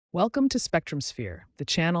Welcome to Spectrum Sphere, the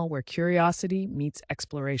channel where curiosity meets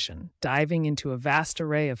exploration, diving into a vast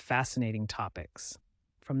array of fascinating topics.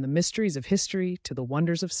 From the mysteries of history to the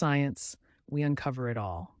wonders of science, we uncover it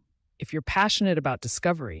all. If you're passionate about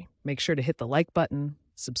discovery, make sure to hit the like button,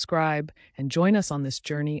 subscribe, and join us on this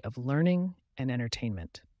journey of learning and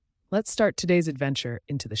entertainment. Let's start today's adventure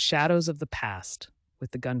into the shadows of the past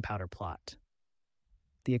with the Gunpowder Plot,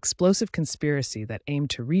 the explosive conspiracy that aimed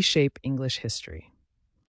to reshape English history.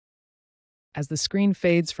 As the screen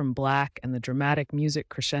fades from black and the dramatic music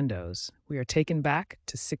crescendos, we are taken back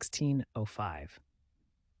to 1605.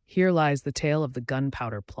 Here lies the tale of the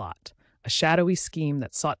Gunpowder Plot, a shadowy scheme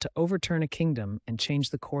that sought to overturn a kingdom and change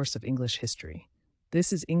the course of English history.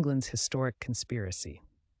 This is England's historic conspiracy.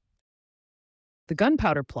 The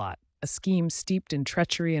Gunpowder Plot, a scheme steeped in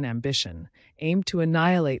treachery and ambition, aimed to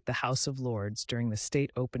annihilate the House of Lords during the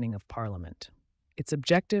state opening of Parliament. Its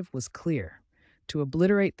objective was clear: to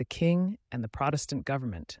obliterate the king and the Protestant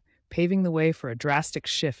government, paving the way for a drastic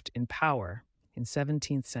shift in power in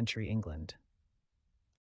 17th century England.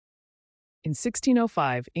 In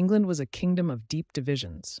 1605, England was a kingdom of deep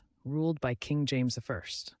divisions, ruled by King James I.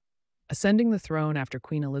 Ascending the throne after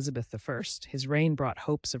Queen Elizabeth I, his reign brought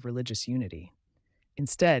hopes of religious unity.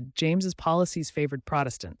 Instead, James's policies favored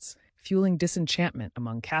Protestants, fueling disenchantment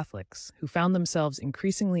among Catholics, who found themselves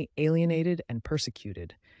increasingly alienated and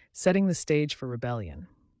persecuted, setting the stage for rebellion.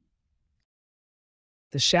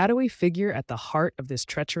 The shadowy figure at the heart of this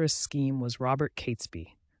treacherous scheme was Robert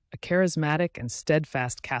Catesby, a charismatic and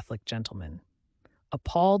steadfast Catholic gentleman.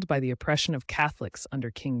 Appalled by the oppression of Catholics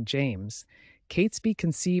under King James, Catesby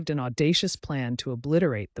conceived an audacious plan to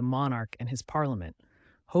obliterate the monarch and his parliament,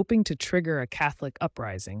 hoping to trigger a Catholic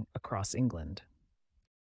uprising across England.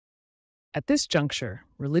 At this juncture,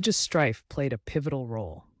 religious strife played a pivotal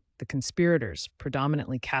role. The conspirators,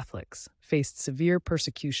 predominantly Catholics, faced severe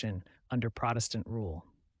persecution under Protestant rule.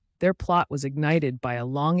 Their plot was ignited by a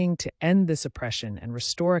longing to end this oppression and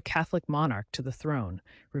restore a Catholic monarch to the throne,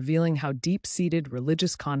 revealing how deep-seated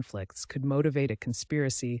religious conflicts could motivate a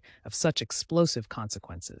conspiracy of such explosive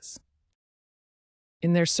consequences.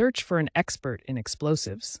 In their search for an expert in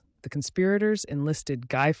explosives, the conspirators enlisted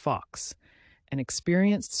Guy Fawkes, an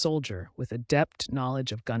experienced soldier with adept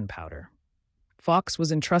knowledge of gunpowder. Fawkes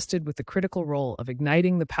was entrusted with the critical role of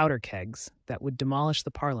igniting the powder kegs that would demolish the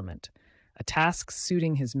Parliament, a task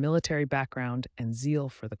suiting his military background and zeal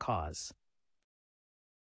for the cause.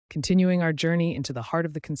 Continuing our journey into the heart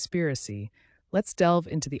of the conspiracy, let's delve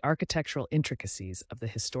into the architectural intricacies of the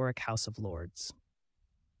historic House of Lords.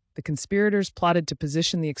 The conspirators plotted to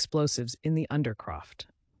position the explosives in the Undercroft,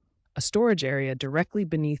 a storage area directly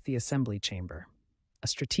beneath the assembly chamber, a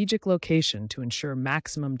strategic location to ensure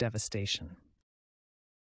maximum devastation.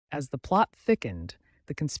 As the plot thickened,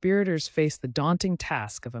 the conspirators faced the daunting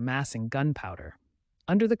task of amassing gunpowder.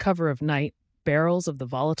 Under the cover of night, barrels of the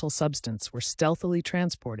volatile substance were stealthily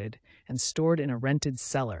transported and stored in a rented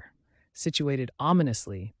cellar, situated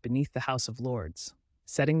ominously beneath the House of Lords,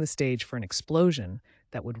 setting the stage for an explosion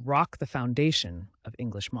that would rock the foundation of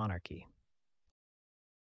English monarchy.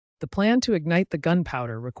 The plan to ignite the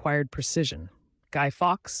gunpowder required precision. Guy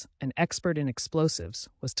Fawkes, an expert in explosives,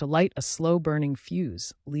 was to light a slow-burning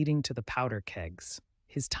fuse leading to the powder kegs.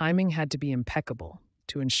 His timing had to be impeccable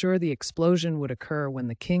to ensure the explosion would occur when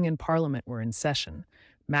the king and parliament were in session,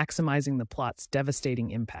 maximizing the plot's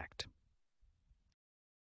devastating impact.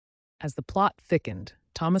 As the plot thickened,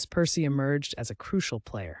 Thomas Percy emerged as a crucial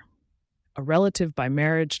player. A relative by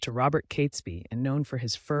marriage to Robert Catesby and known for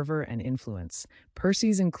his fervor and influence,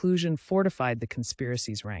 Percy's inclusion fortified the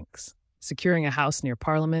conspiracy's ranks. Securing a house near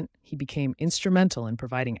Parliament, he became instrumental in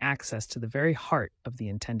providing access to the very heart of the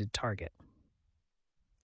intended target.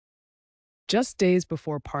 Just days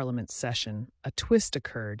before Parliament's session, a twist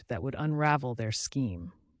occurred that would unravel their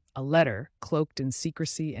scheme. A letter, cloaked in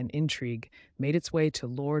secrecy and intrigue, made its way to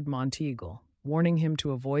Lord Monteagle, warning him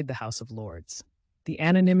to avoid the House of Lords. The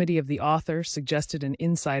anonymity of the author suggested an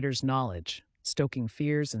insider's knowledge, stoking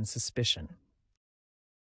fears and suspicion.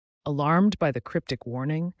 Alarmed by the cryptic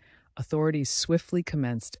warning, authorities swiftly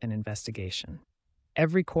commenced an investigation.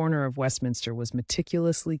 Every corner of Westminster was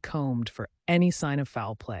meticulously combed for any sign of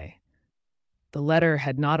foul play. The letter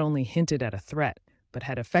had not only hinted at a threat, but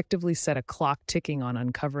had effectively set a clock ticking on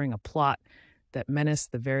uncovering a plot that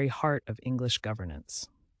menaced the very heart of English governance.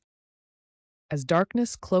 As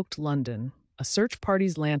darkness cloaked London, a search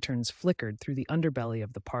party's lanterns flickered through the underbelly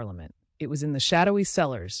of the Parliament. It was in the shadowy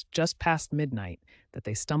cellars, just past midnight, that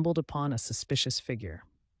they stumbled upon a suspicious figure.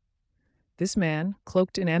 This man,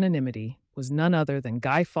 cloaked in anonymity, was none other than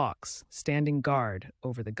Guy Fawkes, standing guard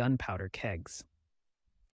over the gunpowder kegs.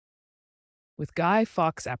 With Guy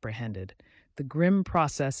Fawkes apprehended, the grim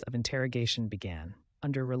process of interrogation began.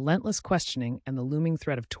 Under relentless questioning and the looming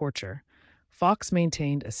threat of torture, Fawkes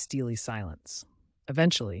maintained a steely silence.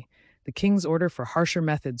 Eventually, the king's order for harsher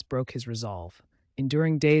methods broke his resolve.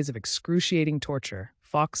 Enduring days of excruciating torture,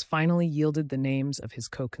 Fawkes finally yielded the names of his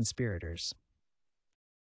co-conspirators.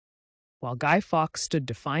 While Guy Fawkes stood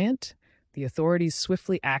defiant, the authorities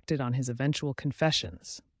swiftly acted on his eventual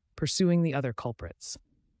confessions, pursuing the other culprits.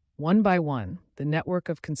 One by one, the network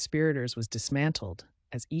of conspirators was dismantled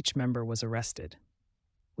as each member was arrested.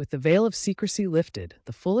 With the veil of secrecy lifted,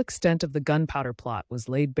 the full extent of the Gunpowder Plot was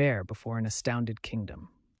laid bare before an astounded kingdom.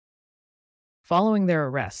 Following their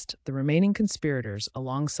arrest, the remaining conspirators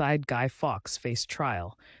alongside Guy Fawkes faced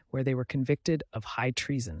trial, where they were convicted of high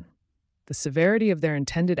treason. The severity of their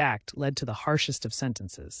intended act led to the harshest of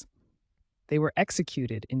sentences. They were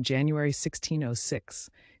executed in January 1606,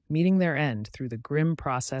 meeting their end through the grim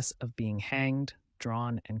process of being hanged,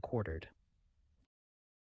 drawn, and quartered.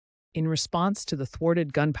 In response to the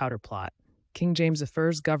thwarted Gunpowder Plot, King James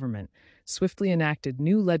I's government swiftly enacted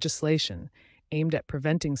new legislation aimed at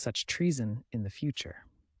preventing such treason in the future.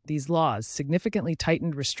 These laws significantly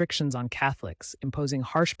tightened restrictions on Catholics, imposing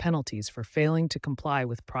harsh penalties for failing to comply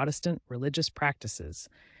with Protestant religious practices,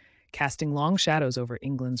 casting long shadows over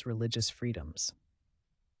England's religious freedoms.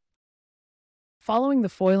 Following the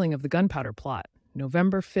foiling of the Gunpowder Plot,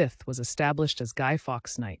 November 5th was established as Guy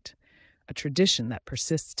Fawkes Night, a tradition that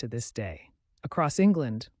persists to this day. Across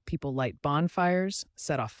England, people light bonfires,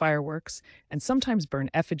 set off fireworks, and sometimes burn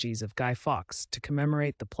effigies of Guy Fawkes to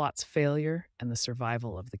commemorate the plot's failure and the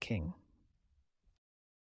survival of the king.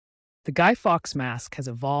 The Guy Fawkes mask has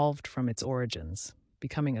evolved from its origins,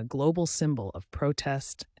 becoming a global symbol of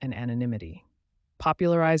protest and anonymity.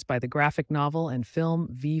 Popularized by the graphic novel and film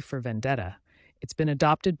V for Vendetta, it's been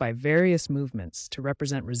adopted by various movements to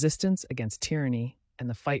represent resistance against tyranny and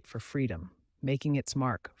the fight for freedom, making its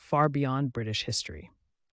mark far beyond British history.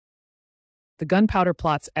 The Gunpowder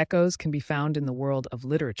Plot's echoes can be found in the world of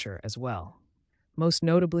literature as well. Most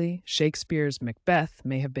notably, Shakespeare's Macbeth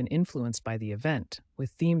may have been influenced by the event, with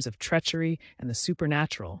themes of treachery and the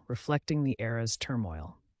supernatural reflecting the era's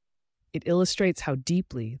turmoil. It illustrates how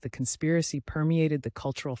deeply the conspiracy permeated the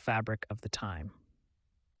cultural fabric of the time.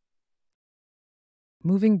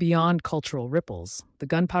 Moving beyond cultural ripples, the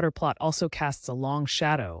Gunpowder Plot also casts a long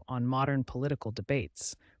shadow on modern political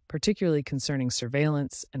debates, particularly concerning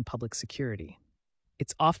surveillance and public security.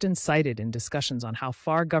 It's often cited in discussions on how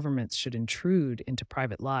far governments should intrude into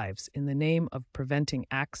private lives in the name of preventing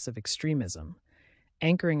acts of extremism,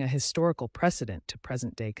 anchoring a historical precedent to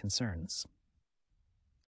present-day concerns.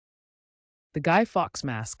 The Guy Fawkes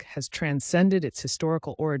mask has transcended its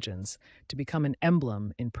historical origins to become an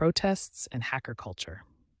emblem in protests and hacker culture.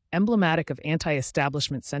 Emblematic of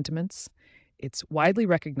anti-establishment sentiments, it's widely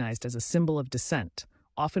recognized as a symbol of dissent,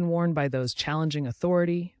 often worn by those challenging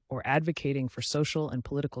authority or advocating for social and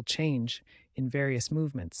political change in various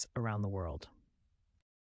movements around the world.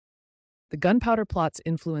 The Gunpowder Plot's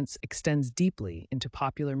influence extends deeply into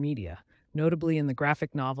popular media, notably in the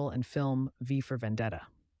graphic novel and film V for Vendetta.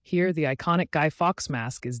 Here, the iconic Guy Fawkes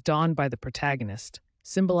mask is donned by the protagonist,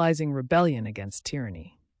 symbolizing rebellion against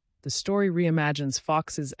tyranny. The story reimagines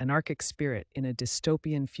Fawkes's anarchic spirit in a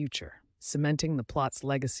dystopian future, cementing the plot's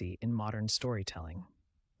legacy in modern storytelling.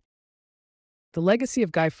 The legacy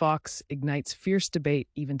of Guy Fawkes ignites fierce debate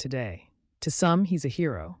even today. To some, he's a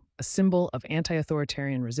hero, a symbol of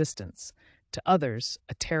anti-authoritarian resistance. To others,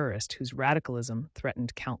 a terrorist whose radicalism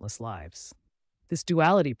threatened countless lives. This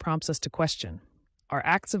duality prompts us to question: are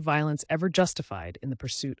acts of violence ever justified in the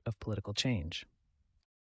pursuit of political change?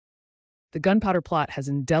 The Gunpowder Plot has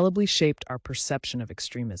indelibly shaped our perception of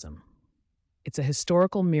extremism. It's a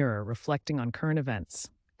historical mirror reflecting on current events,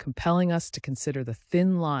 compelling us to consider the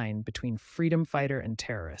thin line between freedom fighter and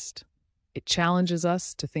terrorist. It challenges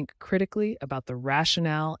us to think critically about the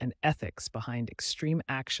rationale and ethics behind extreme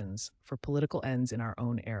actions for political ends in our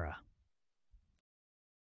own era.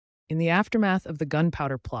 In the aftermath of the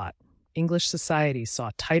Gunpowder Plot, English society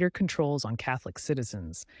saw tighter controls on Catholic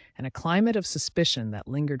citizens and a climate of suspicion that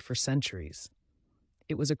lingered for centuries.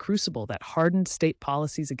 It was a crucible that hardened state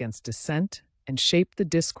policies against dissent and shaped the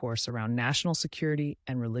discourse around national security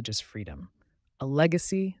and religious freedom, a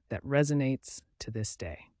legacy that resonates to this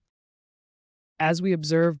day. As we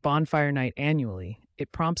observe Bonfire Night annually,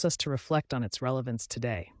 it prompts us to reflect on its relevance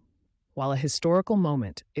today. While a historical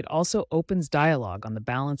moment, it also opens dialogue on the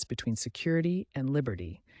balance between security and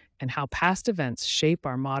liberty, and how past events shape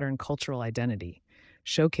our modern cultural identity,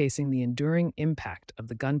 showcasing the enduring impact of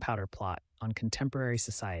the Gunpowder Plot on contemporary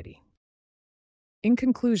society. In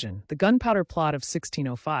conclusion, the Gunpowder Plot of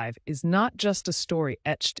 1605 is not just a story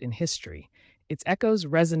etched in history. Its echoes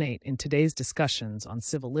resonate in today's discussions on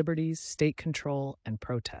civil liberties, state control, and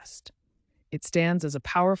protest. It stands as a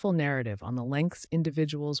powerful narrative on the lengths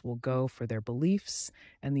individuals will go for their beliefs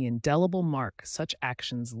and the indelible mark such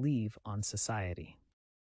actions leave on society.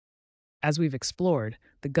 As we've explored,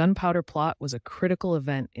 the Gunpowder Plot was a critical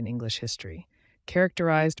event in English history,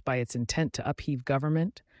 characterized by its intent to upheave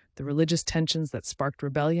government, the religious tensions that sparked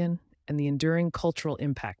rebellion, and the enduring cultural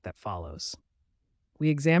impact that follows. We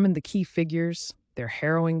examined the key figures, their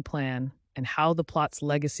harrowing plan, and how the plot's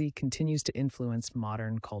legacy continues to influence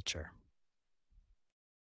modern culture.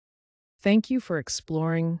 Thank you for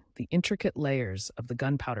exploring the intricate layers of the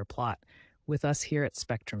Gunpowder Plot with us here at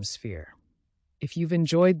Spectrum Sphere. If you've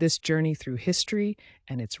enjoyed this journey through history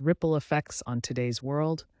and its ripple effects on today's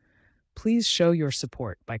world, please show your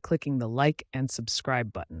support by clicking the like and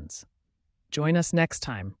subscribe buttons. Join us next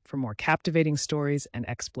time for more captivating stories and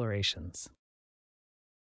explorations.